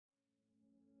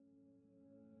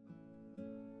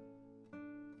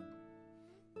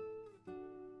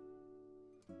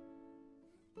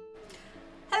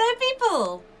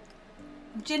people!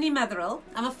 I'm Ginnymetheral.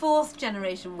 I'm a 4th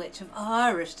generation witch of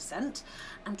Irish descent,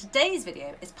 and today's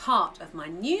video is part of my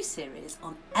new series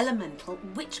on Elemental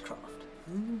Witchcraft.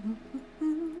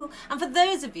 And for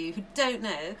those of you who don't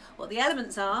know what the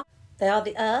elements are, they are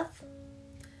the earth,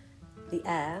 the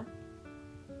air,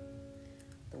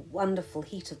 the wonderful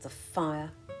heat of the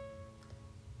fire,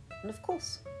 and of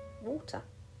course, water.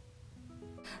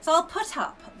 So I'll put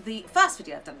up the first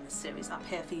video I've done in this series up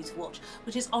here for you to watch,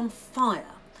 which is on fire,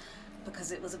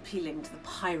 because it was appealing to the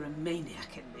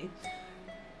pyromaniac in me.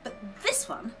 But this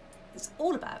one is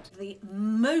all about the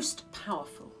most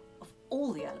powerful of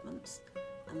all the elements,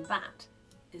 and that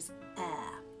is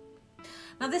air.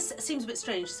 Now this seems a bit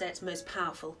strange to say it's most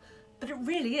powerful, but it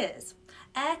really is.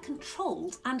 Air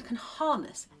controls and can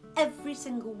harness every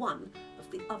single one of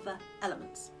the other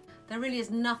elements. There really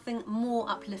is nothing more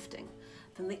uplifting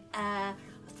than the air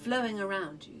flowing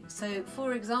around you. So,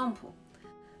 for example,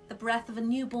 the breath of a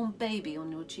newborn baby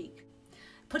on your cheek,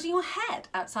 putting your head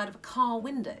outside of a car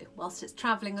window whilst it's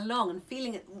travelling along and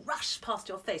feeling it rush past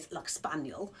your face like a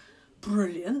spaniel.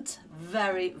 Brilliant,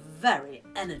 very, very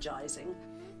energising.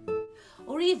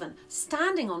 Or even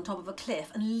standing on top of a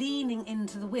cliff and leaning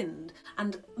into the wind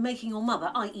and making your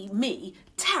mother, i.e. me,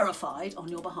 terrified on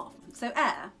your behalf. So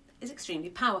air is extremely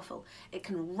powerful. It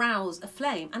can rouse a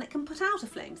flame and it can put out a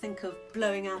flame. Think of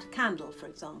blowing out a candle, for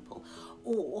example,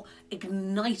 or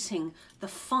igniting the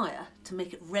fire to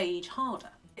make it rage harder.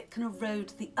 It can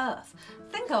erode the earth.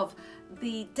 Think of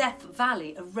the Death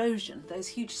Valley erosion, those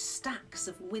huge stacks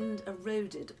of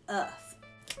wind-eroded earth.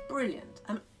 Brilliant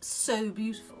and so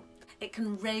beautiful. It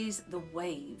can raise the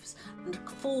waves and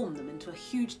form them into a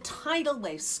huge tidal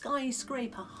wave,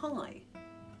 skyscraper high.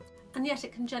 And yet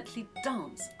it can gently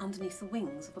dance underneath the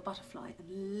wings of a butterfly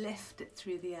and lift it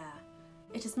through the air.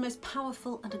 It is most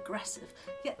powerful and aggressive,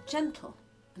 yet gentle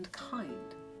and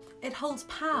kind. It holds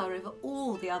power over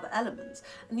all the other elements,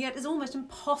 and yet is almost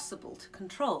impossible to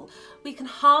control. We can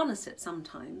harness it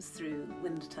sometimes through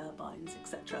wind turbines,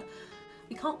 etc.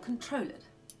 We can't control it.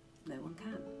 No one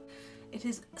can. It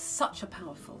is such a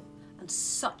powerful and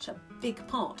such a big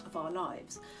part of our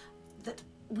lives that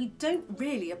we don't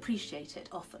really appreciate it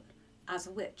often as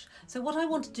a witch. So what I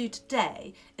want to do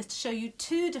today is to show you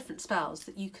 2 different spells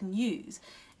that you can use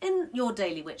in your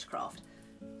daily witchcraft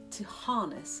to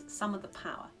harness some of the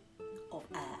power of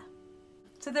air.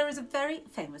 So there is a very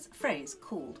famous phrase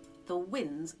called the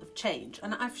winds of change,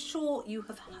 and I'm sure you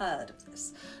have heard of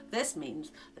this. This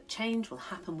means that change will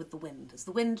happen with the wind. As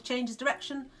the wind changes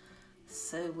direction,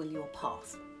 so will your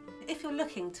path. If you're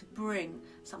looking to bring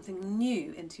something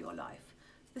new into your life,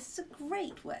 this is a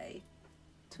great way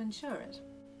to ensure it.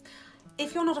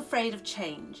 If you're not afraid of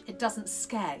change, it doesn't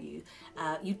scare you,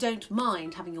 you don't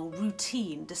mind having your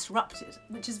routine disrupted,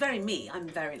 which is very me. I'm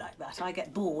very like that. I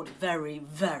get bored very,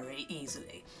 very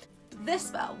easily. But this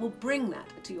spell will bring that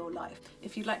to your life.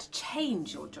 If you'd like to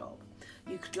change your job,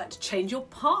 you could like to change your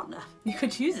partner, you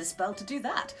could use this spell to do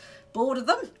that. Bored of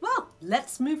them? Well,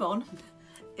 let's move on.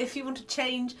 If you want to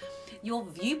change your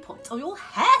viewpoint or your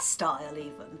hairstyle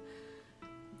even,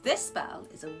 this spell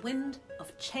is a wind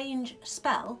of change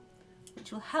spell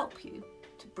which will help you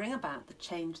to bring about the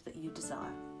change that you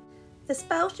desire. The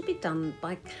spell should be done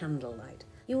by candlelight.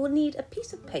 You will need a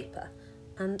piece of paper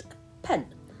and a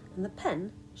pen, and the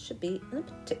pen should be in a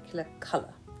particular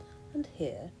colour, and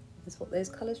here is what those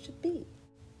colours should be.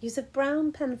 Use a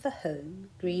brown pen for home,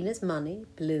 green is money,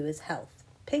 blue is health,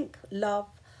 pink love,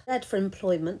 red for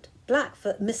employment, black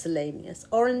for miscellaneous,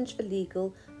 orange for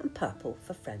legal, and purple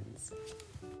for friends.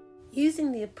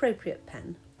 Using the appropriate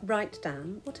pen, write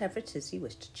down whatever it is you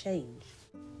wish to change.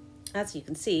 As you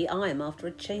can see, I am after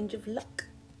a change of luck.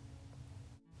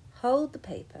 Hold the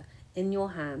paper in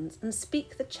your hands and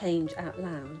speak the change out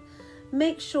loud.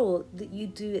 Make sure that you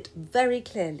do it very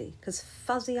clearly, because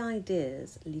fuzzy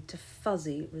ideas lead to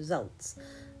fuzzy results,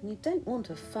 and you don't want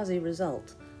a fuzzy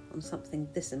result on something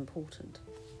this important.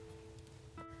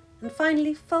 And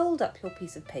finally, fold up your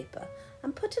piece of paper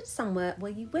and put it somewhere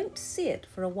where you won't see it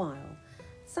for a while,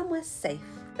 somewhere safe.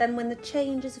 Then when the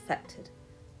change is effected,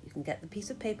 you can get the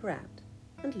piece of paper out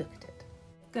and look at it.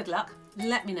 Good luck.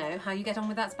 Let me know how you get on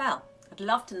with that spell. I'd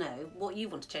love to know what you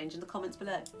want to change in the comments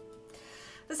below.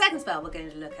 The second spell we're going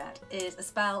to look at is a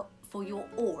spell for your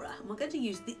aura, and we're going to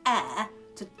use the air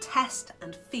to test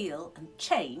and feel and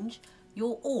change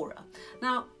your aura.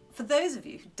 Now, for those of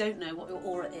you who don't know what your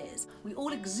aura is, we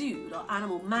all exude our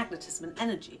animal magnetism and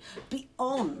energy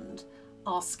beyond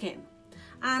our skin.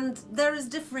 And there is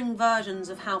differing versions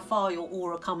of how far your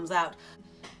aura comes out.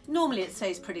 Normally it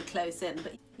stays pretty close in,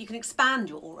 but you can expand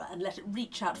your aura and let it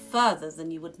reach out further than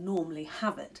you would normally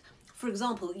have it. For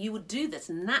example, you would do this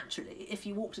naturally if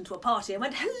you walked into a party and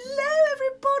went, "Hello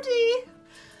everybody!"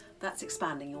 That's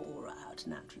expanding your aura out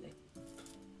naturally.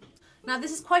 Now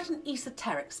this is quite an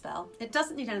esoteric spell. It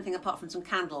doesn't need anything apart from some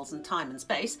candles and time and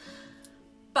space,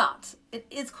 but it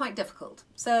is quite difficult.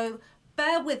 So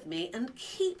bear with me and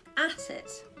keep at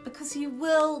it, because you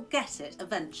will get it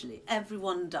eventually.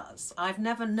 Everyone does. I've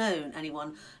never known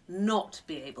anyone not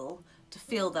be able to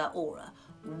feel their aura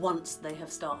once they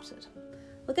have started.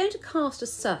 We're going to cast a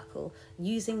circle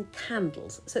using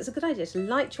candles. So it's a good idea to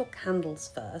light your candles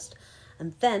first,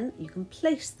 and then you can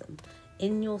place them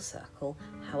in your circle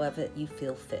however you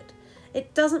feel fit.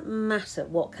 It doesn't matter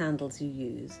what candles you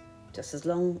use, just as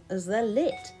long as they're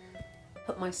lit.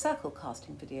 Put my circle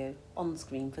casting video on the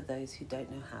screen for those who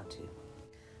don't know how to.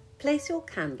 Place your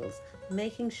candles,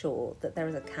 making sure that there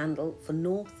is a candle for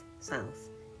north, south,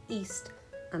 east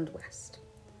and west,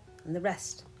 and the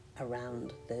rest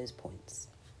around those points.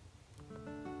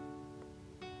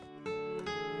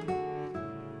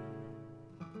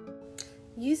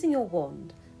 Using your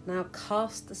wand, now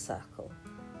cast the circle,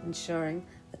 ensuring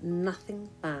that nothing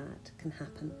bad can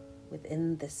happen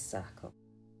within this circle.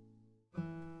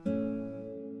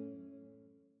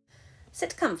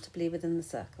 Sit comfortably within the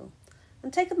circle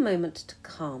and take a moment to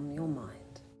calm your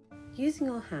mind. Using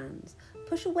your hands,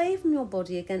 push away from your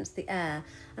body against the air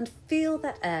and feel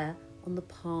that air on the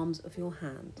palms of your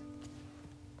hand.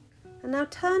 And now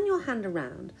turn your hand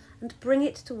around and bring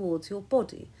it towards your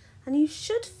body, and you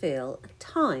should feel a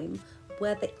time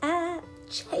where the air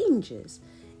changes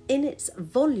in its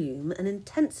volume and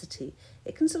intensity.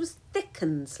 It can sort of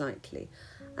thicken slightly,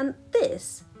 and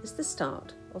this is the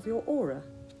start of your aura.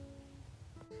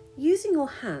 Using your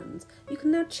hands, you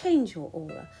can now change your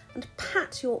aura and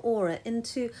pat your aura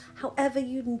into however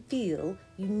you feel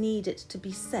you need it to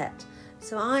be set.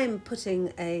 So I'm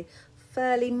putting a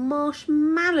fairly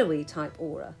marshmallowy type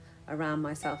aura around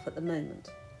myself at the moment.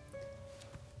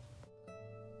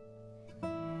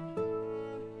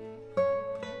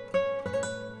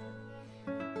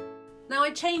 Now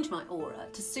I change my aura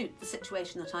to suit the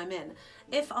situation that I'm in.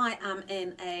 If I am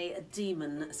in a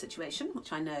demon situation,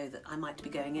 which I know that I might be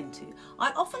going into,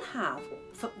 I often have,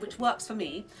 which works for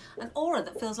me, an aura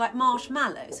that feels like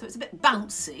marshmallow. So it's a bit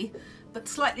bouncy, but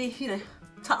slightly,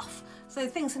 tough. So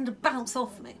things tend to bounce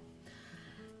off me.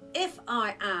 If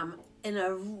I am in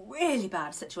a really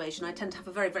bad situation, I tend to have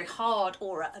a very, very hard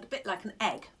aura, a bit like an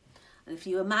egg. And if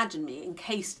you imagine me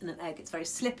encased in an egg, it's very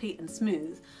slippy and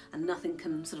smooth and nothing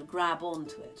can sort of grab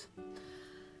onto it.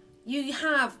 You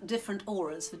have different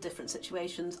auras for different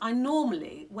situations. I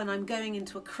normally, when I'm going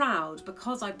into a crowd,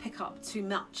 because I pick up too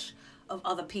much of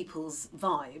other people's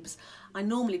vibes, I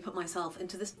normally put myself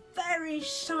into this very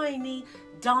shiny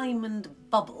diamond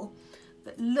bubble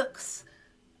that looks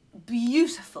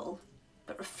beautiful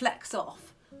but reflects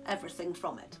off everything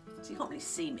from it. So you can't really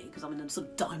see me because I'm in a sort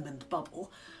of diamond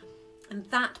bubble. And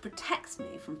that protects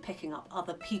me from picking up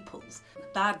other people's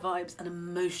bad vibes and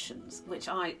emotions, which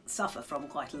I suffer from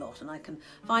quite a lot, and I can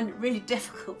find it really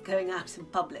difficult going out in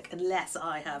public unless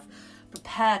I have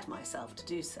prepared myself to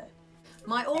do so.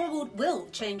 My aura will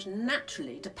change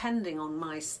naturally depending on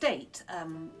my state.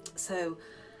 So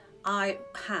I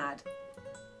had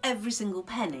every single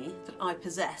penny that I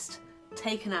possessed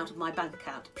taken out of my bank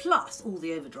account, plus all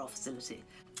the overdraft facility,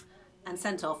 and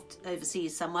sent off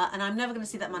overseas somewhere, and I'm never going to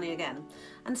see that money again.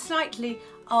 And slightly,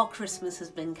 our Christmas has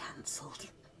been cancelled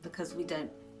because we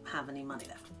don't have any money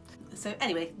left. So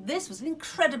anyway, this was an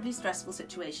incredibly stressful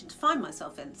situation to find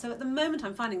myself in. So at the moment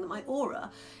I'm finding that my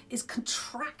aura is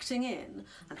contracting in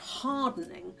and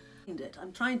hardening.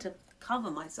 I'm trying to cover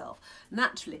myself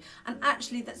naturally, and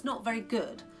actually that's not very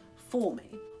good for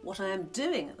me. What I am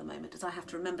doing at the moment is I have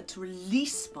to remember to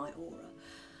release my aura.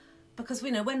 Because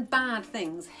we know when bad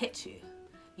things hit you,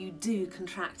 you do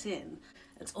contract in.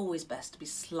 It's always best to be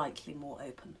slightly more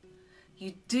open.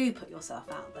 You do put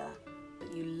yourself out there,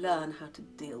 but you learn how to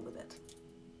deal with it.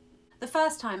 The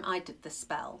first time I did this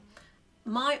spell,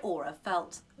 my aura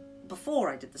felt, before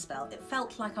I did the spell, it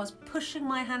felt like I was pushing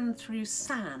my hand through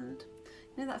sand.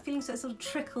 You know that feeling, so it sort of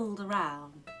trickled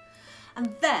around.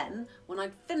 And then, when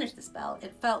I'd finished the spell,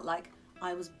 it felt like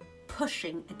I was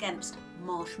pushing against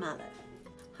marshmallow.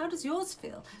 How does yours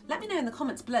feel? Let me know in the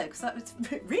comments below, because it's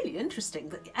really interesting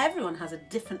that everyone has a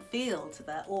different feel to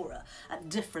their aura at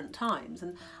different times,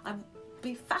 and I'd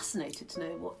be fascinated to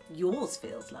know what yours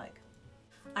feels like.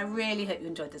 I really hope you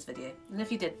enjoyed this video, and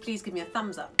if you did, please give me a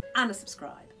thumbs up and a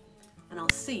subscribe, and I'll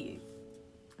see you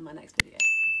in my next video.